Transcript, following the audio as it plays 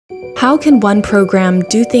How can one program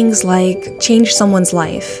do things like change someone's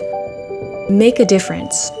life, make a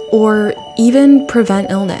difference, or even prevent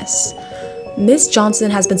illness? Miss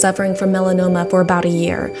Johnson has been suffering from melanoma for about a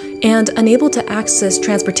year, and unable to access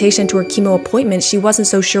transportation to her chemo appointment, she wasn't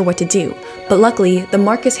so sure what to do. But luckily, the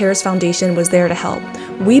Marcus Harris Foundation was there to help.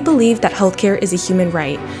 We believe that healthcare is a human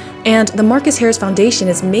right, and the Marcus Harris Foundation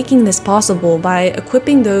is making this possible by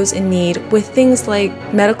equipping those in need with things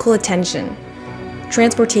like medical attention,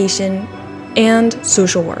 transportation, and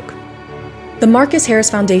social work. The Marcus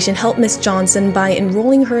Harris Foundation helped Miss Johnson by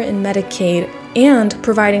enrolling her in Medicaid and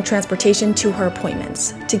providing transportation to her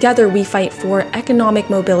appointments. Together, we fight for economic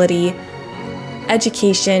mobility,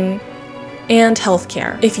 education, and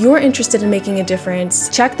healthcare. If you're interested in making a difference,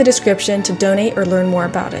 check the description to donate or learn more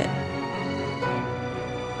about it.